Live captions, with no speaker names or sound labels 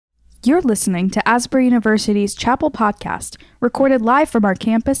You're listening to Asbury University's Chapel Podcast, recorded live from our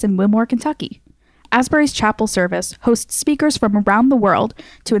campus in Wilmore, Kentucky. Asbury's Chapel Service hosts speakers from around the world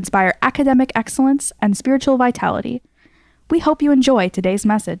to inspire academic excellence and spiritual vitality. We hope you enjoy today's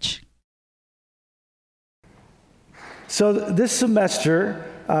message. So this semester,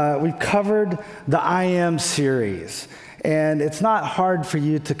 we've covered the I Am series, and it's not hard for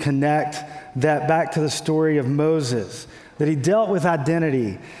you to connect that back to the story of Moses, that he dealt with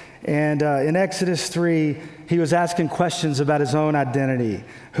identity. And in Exodus 3, he was asking questions about his own identity,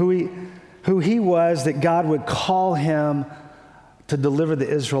 who he was, that God would call him to deliver the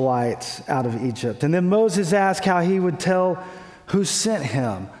Israelites out of Egypt. And then Moses asked how he would tell who sent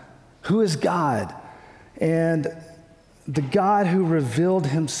him, who is God. And the God who revealed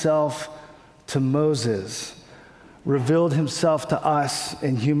himself to Moses revealed himself to us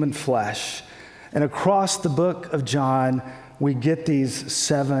in human flesh. And across the book of John, we get these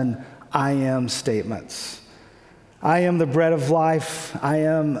 7 I am statements. I am the bread of life. I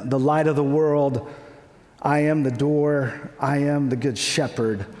am the light of the world. I am the door. I am the good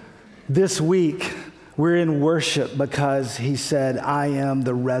shepherd. This week, we're in worship because he said, I am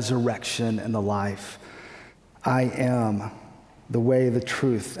the resurrection and the life. I am the way, the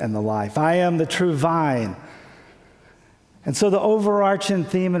truth, and the life. I am the true vine. And so the overarching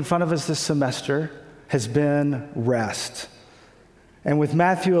theme in front of us this semester has been rest. And with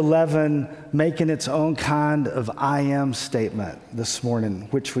Matthew 11 making its own kind of I am statement this morning,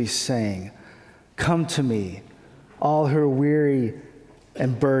 which we sang, come to me, all who are weary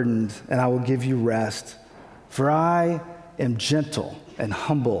and burdened, and I will give you rest. For I am gentle and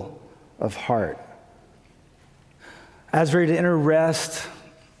humble of heart. Asbury, to enter rest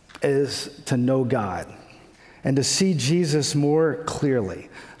is to know God and to see Jesus more clearly.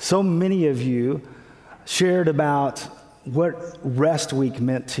 So many of you shared about what Rest Week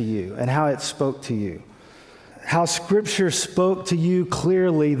meant to you and how it spoke to you. How Scripture spoke to you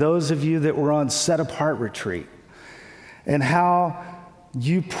clearly, those of you that were on Set Apart Retreat. And how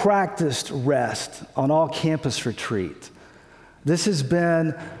you practiced rest on All Campus Retreat. This has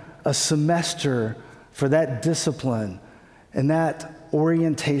been a semester for that discipline and that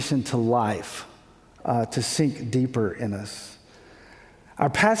orientation to life to sink deeper in us. Our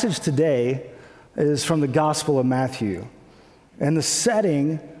passage today is from the Gospel of Matthew. And the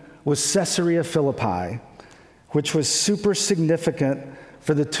setting was Caesarea Philippi, which was super significant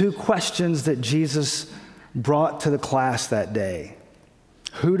for the 2 questions that Jesus brought to the class that day.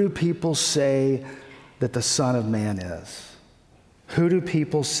 Who do people say that the Son of Man is? Who do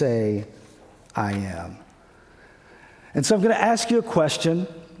people say I am? And so I'm going to ask you a question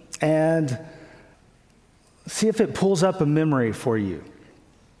and see if it pulls up a memory for you.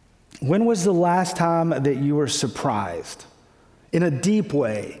 When was the last time that you were surprised in a deep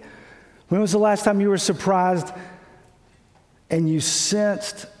way? When was the last time you were surprised and you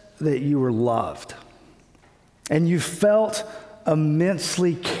sensed that you were loved and you felt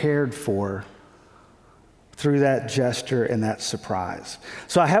immensely cared for through that gesture and that surprise?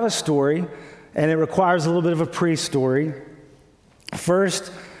 So I have a story, and it requires a little bit of a pre-story.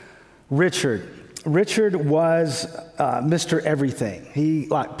 First, Richard. Richard was Mr. Everything. He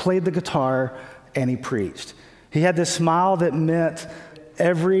played the guitar and he preached. He had this smile that meant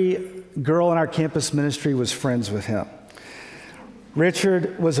every girl in our campus ministry was friends with him.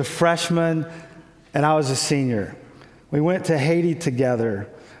 Richard was a freshman and I was a senior. We went to Haiti together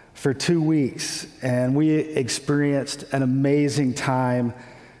for 2 weeks and we experienced an amazing time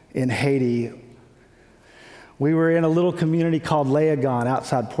in Haiti. We were in a little community called Léogâne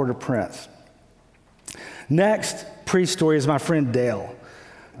outside Port-au-Prince. Next pre-story is my friend Dale.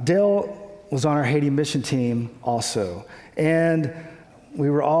 Dale was on our Haiti mission team also. And we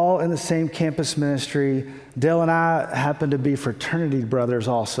were all in the same campus ministry. Dale and I happened to be fraternity brothers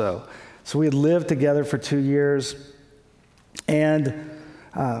also. So we had lived together for 2 years. And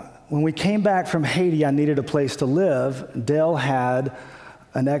when we came back from Haiti, I needed a place to live. Dale had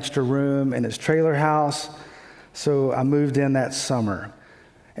an extra room in his trailer house. So I moved in that summer.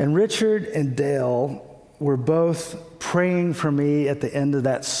 And Richard and Dale were both praying for me at the end of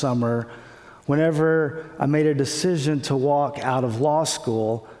that summer whenever I made a decision to walk out of law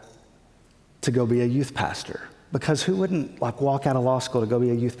school to go be a youth pastor. Because who wouldn't walk out of law school to go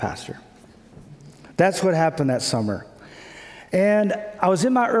be a youth pastor? That's what happened that summer. And I was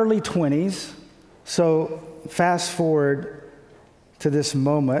in my early 20s, so fast forward to this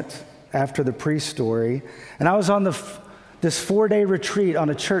moment after the pre-story, and I was on this 4-day retreat on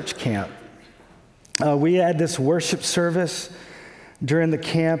a church camp. We had this worship service during the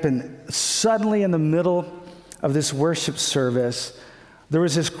camp, and suddenly in the middle of this worship service, there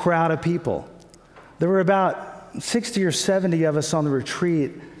was this crowd of people. There were about 60 or 70 of us on the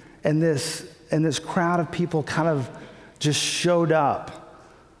retreat, and this crowd of people kind of just showed up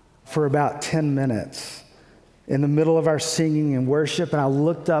for about 10 minutes in the middle of our singing and worship, and I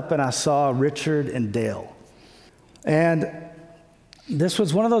looked up and I saw Richard and Dale. And this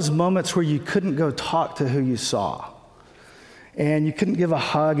was one of those moments where you couldn't go talk to who you saw. And you couldn't give a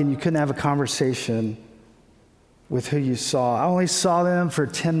hug and you couldn't have a conversation with who you saw. I only saw them for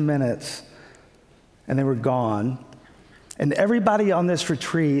 10 minutes and they were gone. And everybody on this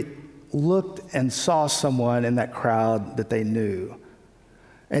retreat looked and saw someone in that crowd that they knew.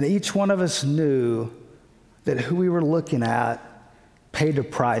 And each one of us knew that who we were looking at paid a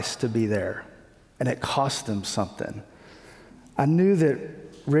price to be there, and it cost them something. I knew that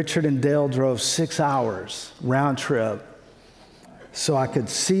Richard and Dale drove 6 hours round trip so I could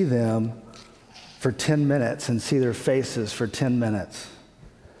see them for 10 minutes and see their faces for 10 minutes.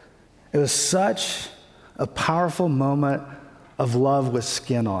 It was such a powerful moment of love with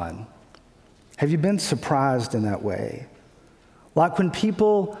skin on. Have you been surprised in that way? Like when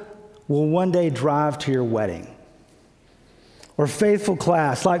people will one day drive to your wedding. Or faithful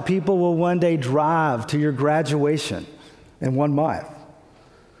class, like people will one day drive to your graduation in 1 month.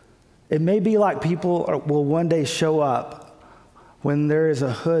 It may be like people will one day show up when there is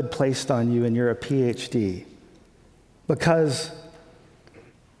a hood placed on you and you're a PhD. Because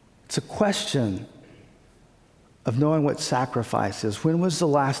it's a question of knowing what sacrifice is. When was the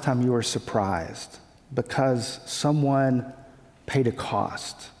last time you were surprised because someone paid a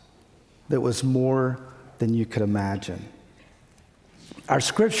cost that was more than you could imagine? Our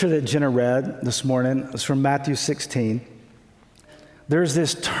scripture that Jenna read this morning is from Matthew 16. There's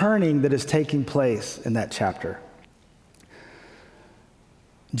this turning that is taking place in that chapter.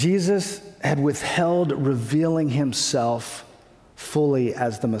 Jesus had withheld revealing himself fully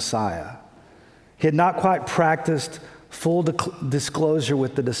as the Messiah. He had not quite practiced full disclosure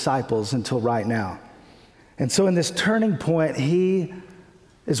with the disciples until right now. And so in this turning point, he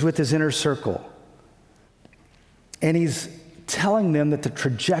is with his inner circle. And he's telling them that the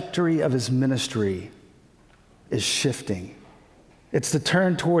trajectory of his ministry is shifting. It's the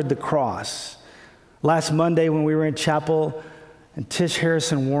turn toward the cross. Last Monday when we were in chapel, and Tish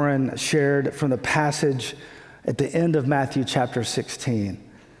Harrison Warren shared from the passage at the end of Matthew chapter 16.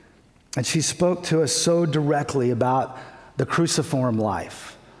 And she spoke to us so directly about the cruciform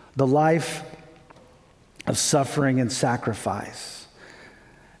life, the life of suffering and sacrifice.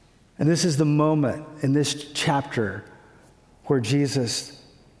 And this is the moment in this chapter where Jesus'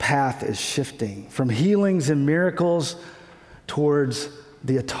 path is shifting from healings and miracles towards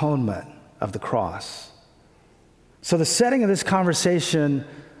the atonement of the cross. So the setting of this conversation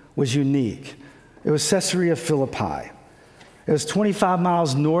was unique. It was Caesarea Philippi. It was 25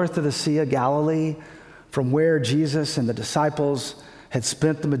 miles north of the Sea of Galilee from where Jesus and the disciples had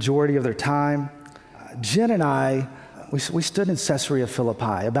spent the majority of their time. Jen and I, we stood in Caesarea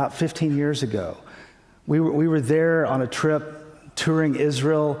Philippi about 15 years ago. We were there on a trip touring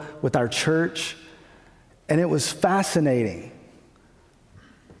Israel with our church, and it was fascinating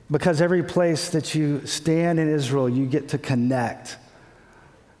because every place that you stand in Israel, you get to connect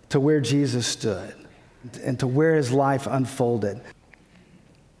to where Jesus stood and to where his life unfolded.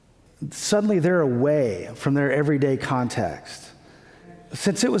 Suddenly they're away from their everyday context.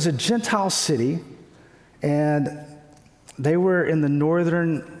 Since it was a Gentile city and they were in the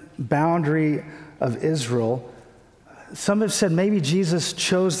northern boundary of Israel, some have said maybe Jesus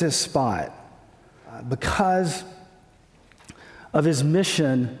chose this spot because of his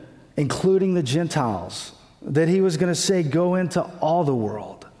mission, including the Gentiles, that he was going to say, go into all the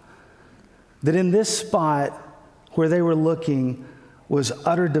world. That in this spot where they were looking was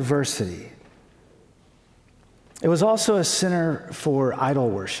utter diversity. It was also a center for idol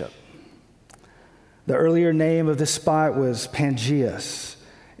worship. The earlier name of this spot was Pangaeus,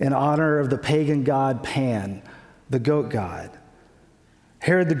 in honor of the pagan god Pan, the goat god.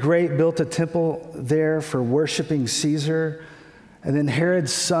 Herod the Great built a temple there for worshiping Caesar, and then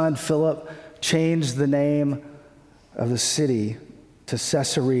Herod's son Philip changed the name of the city to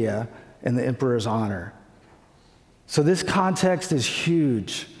Caesarea in the emperor's honor. So this context is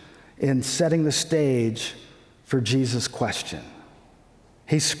huge in setting the stage for Jesus' question.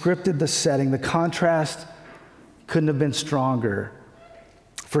 He scripted the setting. The contrast couldn't have been stronger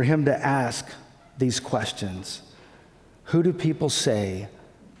for him to ask these questions. Who do people say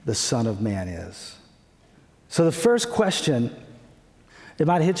the Son of Man is? So the first question, it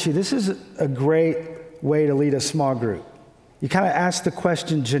might hit you. This is a great way to lead a small group. You kind of ask the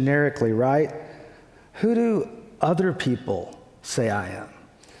question generically, right? Who do other people say I am.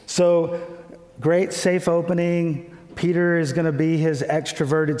 So, great, safe opening. Peter is going to be his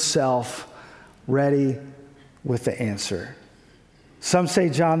extroverted self, ready with the answer. Some say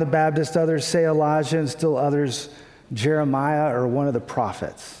John the Baptist, others say Elijah, and still others Jeremiah or one of the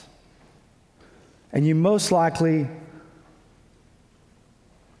prophets. And you most likely,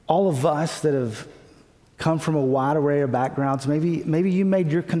 all of us that have come from a wide array of backgrounds, maybe you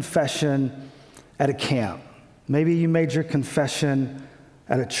made your confession at a camp. Maybe you made your confession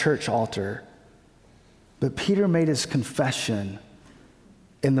at a church altar. But Peter made his confession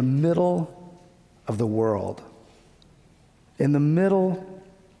in the middle of the world. In the middle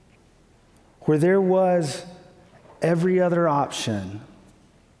where there was every other option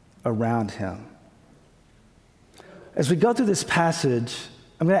around him. As we go through this passage,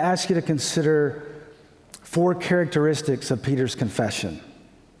 I'm going to ask you to consider 4 characteristics of Peter's confession.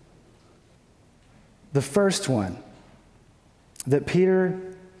 The first one, that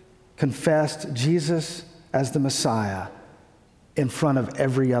Peter confessed Jesus as the Messiah in front of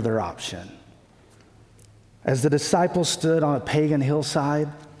every other option. As the disciples stood on a pagan hillside,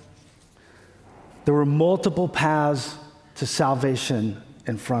 there were multiple paths to salvation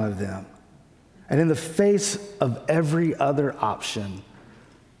in front of them. And in the face of every other option,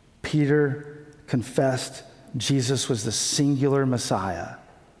 Peter confessed Jesus was the singular Messiah,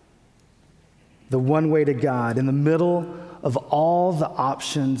 the one way to God. In the middle of all the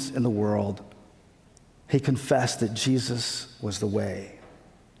options in the world, he confessed that Jesus was the way.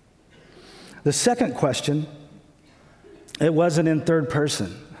 The second question, it wasn't in third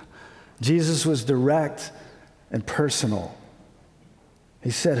person. Jesus was direct and personal.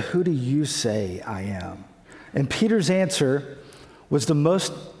 He said, "Who do you say I am?" And Peter's answer was the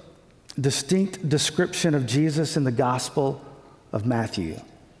most distinct description of Jesus in the Gospel of Matthew.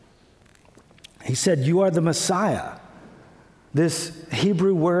 He said, "You are the Messiah," this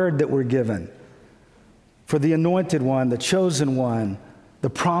Hebrew word that we're given for the anointed one, the chosen one, the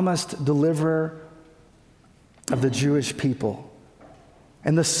promised deliverer of the Jewish people,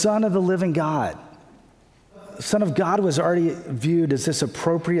 and the Son of the living God. The Son of God was already viewed as this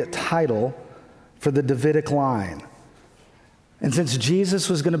appropriate title for the Davidic line. And since Jesus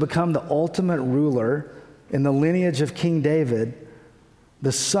was going to become the ultimate ruler in the lineage of King David,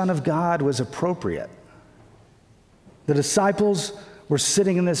 the Son of God was appropriate. The disciples were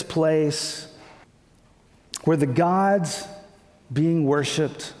sitting in this place where the gods being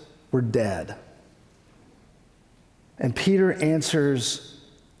worshiped were dead. And Peter answers,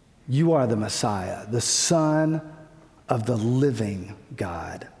 "You are the Messiah, the Son of the living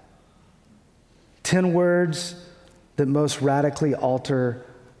God." 10 words that most radically alter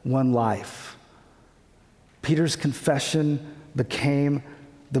one life. Peter's confession became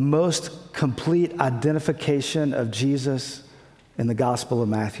the most complete identification of Jesus in the Gospel of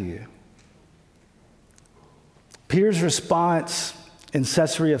Matthew. Peter's response in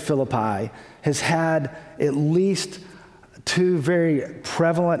Caesarea Philippi has had at least 2 very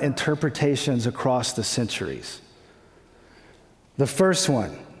prevalent interpretations across the centuries. The first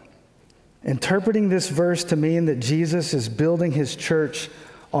one, interpreting this verse to mean that Jesus is building his church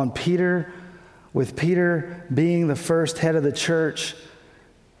on Peter, with Peter being the first head of the church,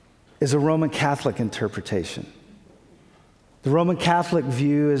 is a Roman Catholic interpretation. The Roman Catholic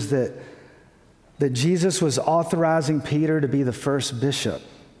view is that Jesus was authorizing Peter to be the first bishop,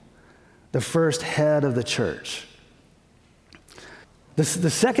 the first head of the church.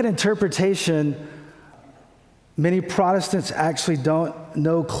 The second interpretation, many Protestants actually don't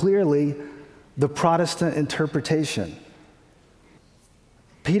know clearly the Protestant interpretation.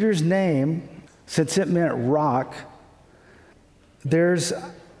 Peter's name, since it meant rock, there's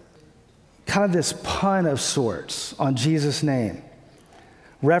kind of this pun of sorts on Jesus' name,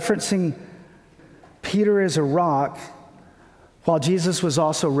 referencing Peter as a rock, while Jesus was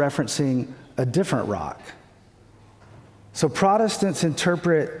also referencing a different rock. So Protestants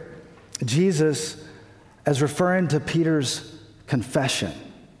interpret Jesus as referring to Peter's confession.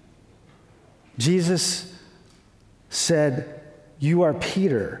 Jesus said, "You are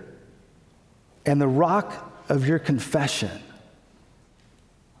Peter, and the rock of your confession.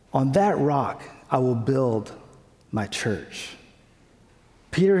 On that rock I will build my church."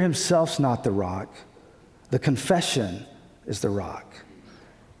 Peter himself's not the rock. The confession is the rock.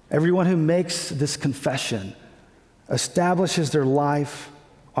 Everyone who makes this confession establishes their life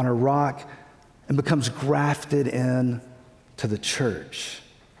on a rock and becomes grafted in to the church.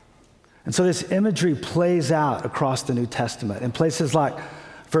 And so this imagery plays out across the New Testament in places like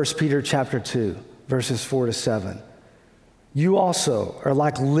 1 Peter chapter 2, verses 4-7. "You also are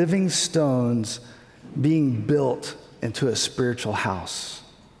like living stones being built into a spiritual house.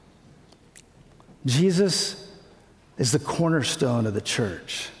 Jesus is the cornerstone of the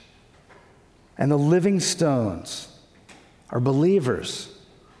church. And the living stones are believers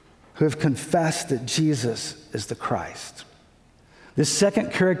who have confessed that Jesus is the Christ. This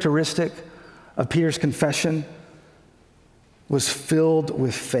second characteristic of Peter's confession was filled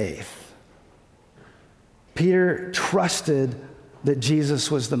with faith. Peter trusted that Jesus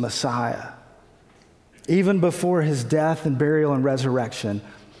was the Messiah. Even before his death and burial and resurrection,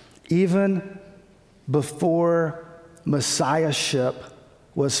 even before Messiahship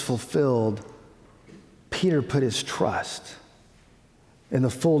was fulfilled, Peter put his trust in the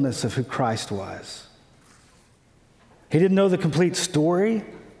fullness of who Christ was. He didn't know the complete story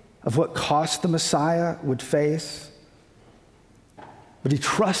of what cost the Messiah would face, but he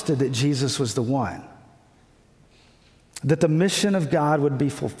trusted that Jesus was the one, that the mission of God would be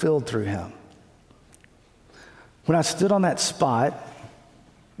fulfilled through him. When I stood on that spot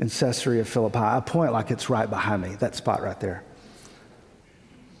in Caesarea Philippi, I point like it's right behind me, that spot right there.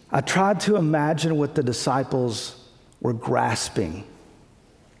 I tried to imagine what the disciples were grasping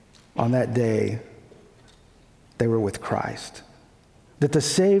on that day they were with Christ. That the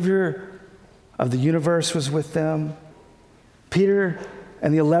Savior of the universe was with them. Peter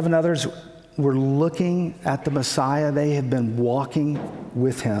and the 11 others were looking at the Messiah. They had been walking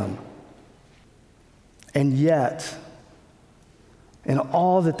with him. And yet, in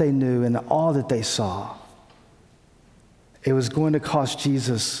all that they knew and all that they saw, it was going to cost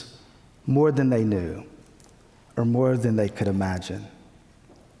Jesus more than they knew or more than they could imagine.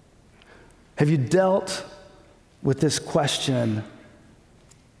 Have you dealt with this question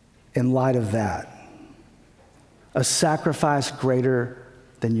in light of that? A sacrifice greater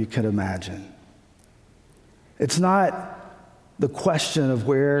than you could imagine. It's not the question of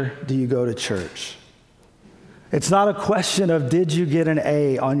where do you go to church. It's not a question of did you get an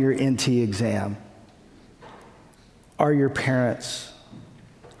A on your NT exam? Are your parents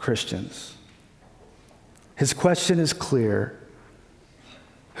Christians? His question is clear.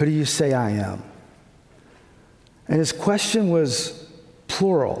 Who do you say I am? And his question was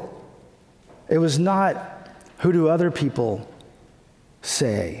plural. It was not, who do other people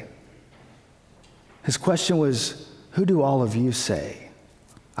say? His question was, who do all of you say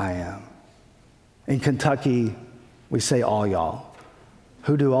I am? In Kentucky, we say all y'all.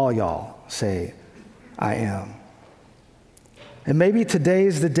 Who do all y'all say I am? And maybe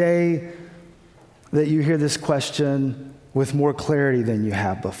today's the day that you hear this question with more clarity than you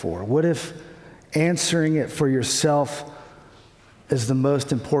have before. What if answering it for yourself is the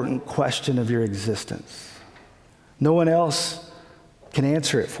most important question of your existence? No one else can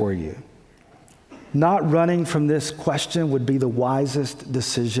answer it for you. Not running from this question would be the wisest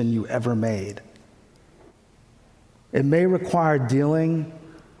decision you ever made. It may require dealing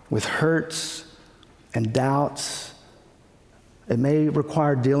with hurts and doubts. It may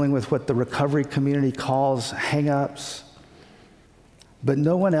require dealing with what the recovery community calls hang-ups. But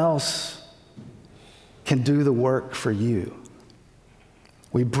no one else can do the work for you.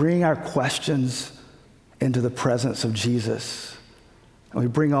 We bring our questions into the presence of Jesus, and we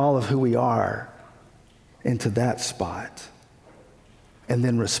bring all of who we are into that spot, and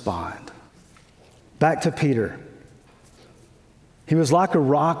then respond. Back to Peter. He was like a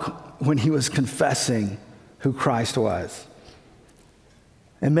rock when he was confessing who Christ was.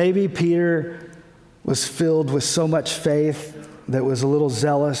 And maybe Peter was filled with so much faith that was a little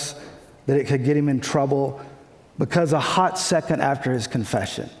zealous that it could get him in trouble, because a hot second after his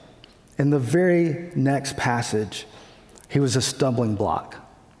confession, in the very next passage, he was a stumbling block.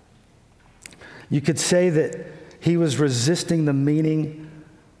 You could say that he was resisting the meaning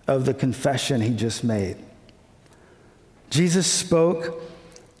of the confession he just made. Jesus spoke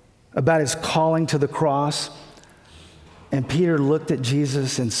about his calling to the cross, and Peter looked at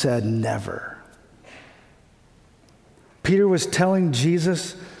Jesus and said, never. Peter was telling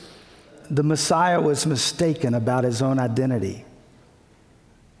Jesus the Messiah was mistaken about his own identity,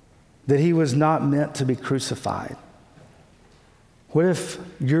 that he was not meant to be crucified. What if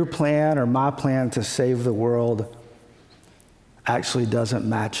your plan or my plan to save the world actually doesn't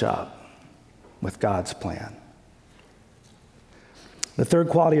match up with God's plan? The third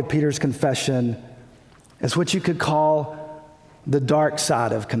quality of Peter's confession is what you could call the dark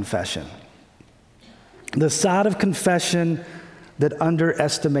side of confession. The side of confession that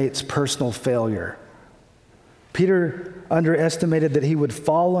underestimates personal failure. Peter underestimated that he would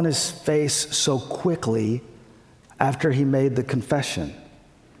fall on his face so quickly after he made the confession.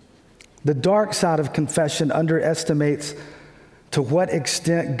 The dark side of confession underestimates to what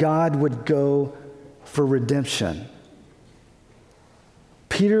extent God would go for redemption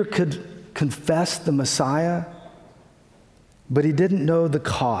Peter could confess the Messiah, but he didn't know the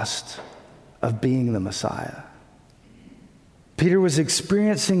cost of being the Messiah. Peter was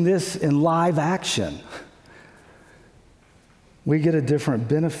experiencing this in live action. We get a different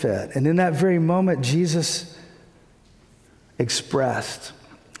benefit. And in that very moment, Jesus expressed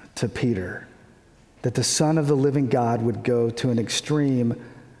to Peter that the Son of the living God would go to an extreme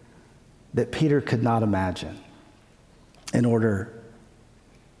that Peter could not imagine in order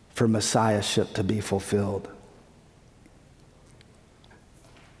for Messiahship to be fulfilled.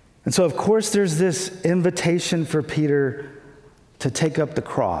 And so, of course, there's this invitation for Peter to take up the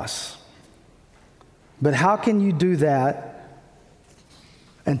cross. But how can you do that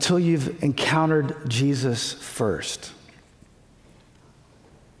until you've encountered Jesus first?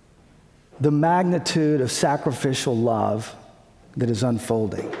 The magnitude of sacrificial love that is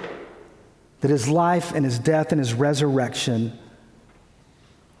unfolding, that his life and his death and his resurrection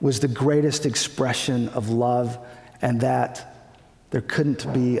was the greatest expression of love, and that there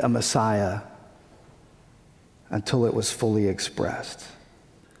couldn't be a Messiah until it was fully expressed.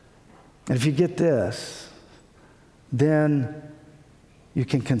 And if you get this, then you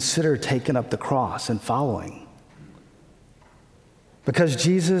can consider taking up the cross and following. Because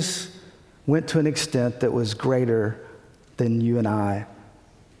Jesus went to an extent that was greater than you and I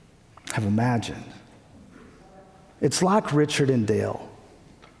have imagined. It's like Richard and Dale,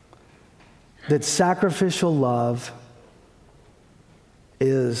 that sacrificial love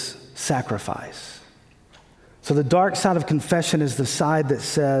is sacrifice. So the dark side of confession is the side that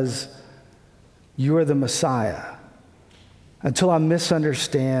says, you are the Messiah, until I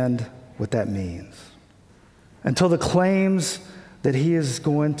misunderstand what that means. Until the claims that he is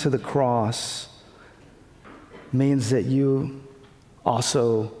going to the cross means that you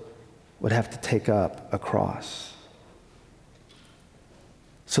also would have to take up a cross.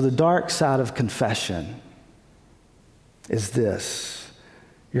 So the dark side of confession is this: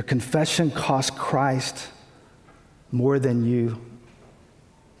 your confession cost Christ more than you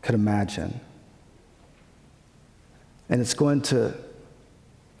could imagine. And it's going to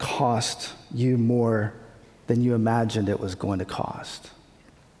cost you more than you imagined it was going to cost.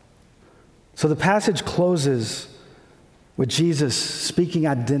 So the passage closes with Jesus speaking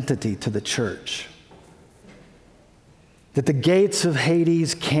identity to the church, that the gates of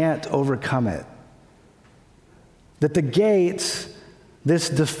Hades can't overcome it, that the gates, this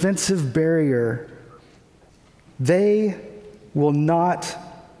defensive barrier, they will not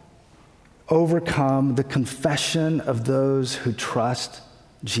overcome the confession of those who trust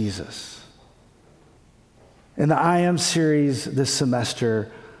Jesus. In the I Am series this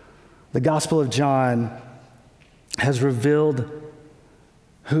semester, the Gospel of John has revealed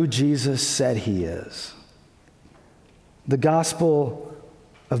who Jesus said he is. The Gospel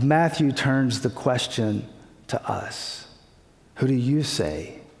of Matthew turns the question to us. Who do you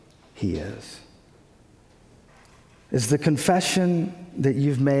say he is? Is the confession that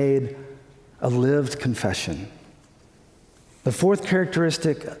you've made a lived confession? The fourth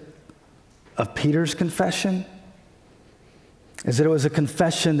characteristic of Peter's confession is that it was a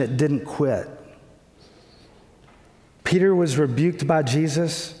confession that didn't quit. Peter was rebuked by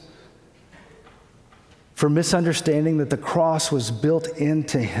Jesus for misunderstanding that the cross was built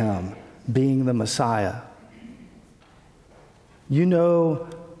into him being the Messiah. You know,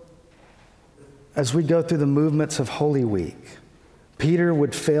 as we go through the movements of Holy Week, Peter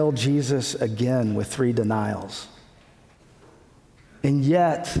would fail Jesus again with 3 denials. And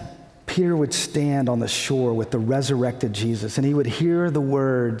yet, Peter would stand on the shore with the resurrected Jesus, and he would hear the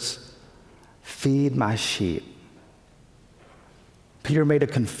words, "Feed my sheep." Peter made a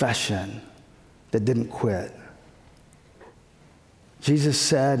confession that didn't quit. Jesus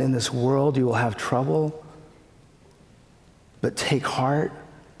said, "In this world you will have trouble, but take heart,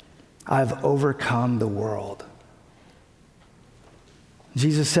 I've overcome the world."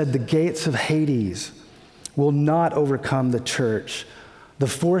 Jesus said, "The gates of Hades will not overcome the church. The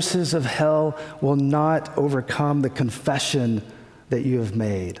forces of hell will not overcome the confession that you have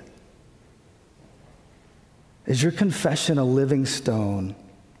made." Is your confession a living stone?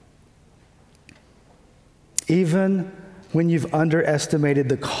 Even when you've underestimated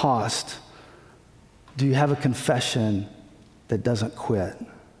the cost, do you have a confession that doesn't quit?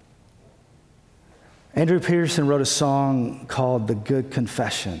 Andrew Peterson wrote a song called "The Good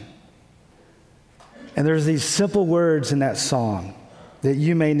Confession." And there's these simple words in that song that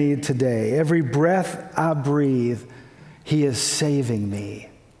you may need today. Every breath I breathe, he is saving me.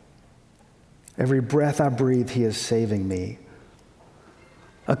 Every breath I breathe, he is saving me.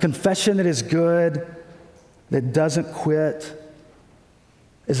 A confession that is good, that doesn't quit,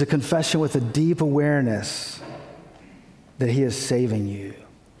 is a confession with a deep awareness that he is saving you.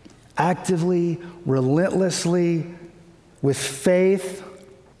 Actively, relentlessly, with faith,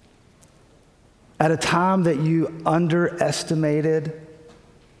 at a time that you underestimated,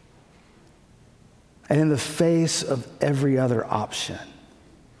 and in the face of every other option.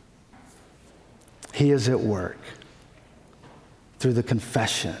 He is at work through the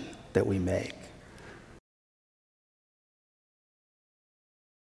confession that we make.